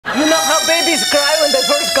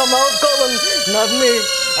Not me.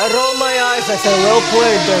 I roll my eyes. I say, well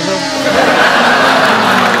played, Desert.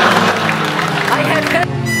 I have.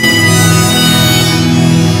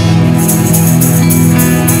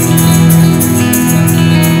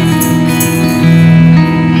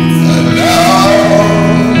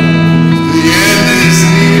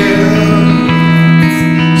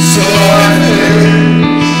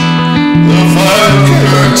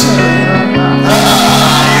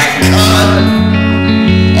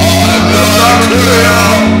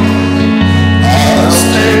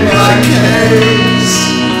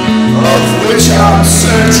 I'm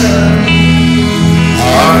certain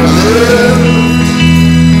I've lived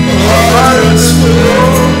a life that's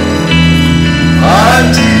full, I'm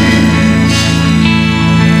deep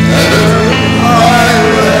and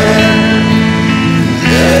highway,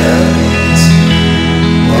 yet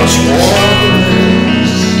much more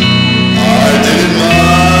things I did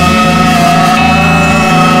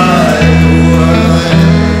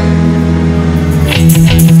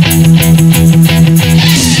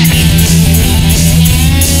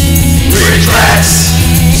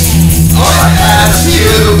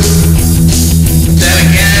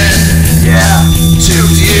too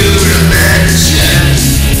few to mention.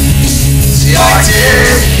 See, I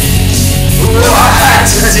did what I had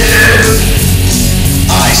to do.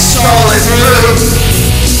 I saw it through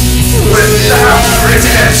without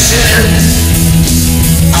redemption.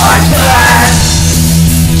 I planned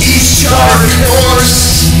each charted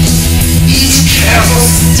course, each careful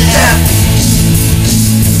step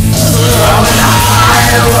along the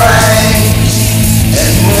highway,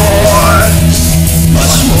 and more,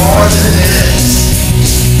 much more than this.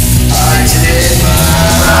 I did my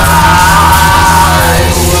way.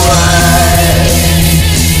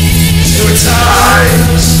 There were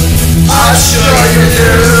times I'm sure you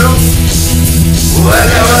knew when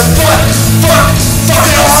there was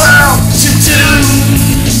fucking all to do.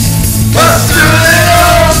 But through it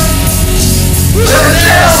all, when the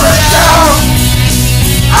nails were down,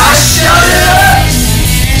 I shut it up,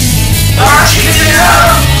 I kicked it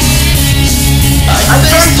out, I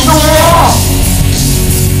faced the wall.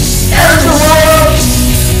 And the world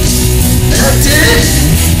that did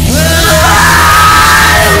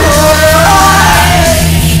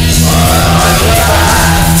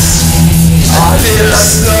I feel a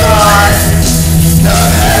start. Now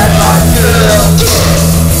have I felt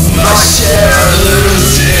my share of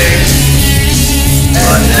losing,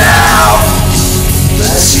 and now the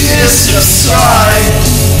tears subside.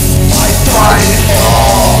 I find it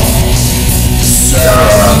all so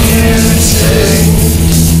amusing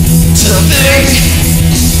to think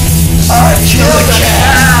I killed a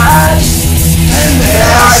cat, and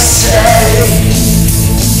there I say,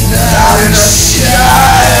 not in a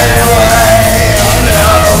shy way.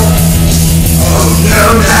 Oh no,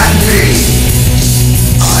 not me.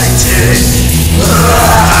 I did it my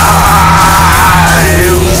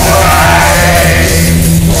way.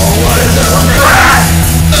 Oh, what is a brat?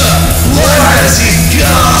 What has he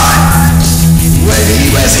got when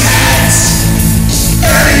he wears hats?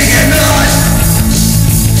 And he cannot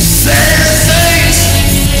say the things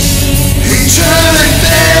he truly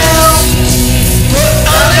feels. But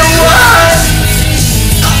otherwise,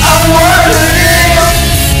 I'm wondering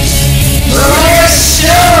the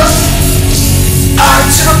ratio I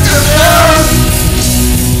took to love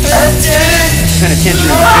and did. Penitentiary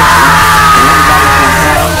and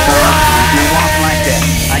everybody's been walking like that.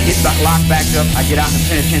 I get locked back up, I get out in the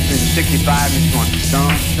penitentiary in 65 and it's going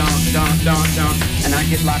dun, and I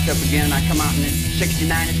get locked up again and I come out in 69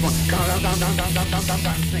 and it's going dun,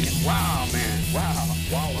 thinking, wow man, wow.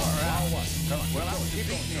 Well, I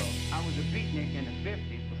was a beatnik in the 50s.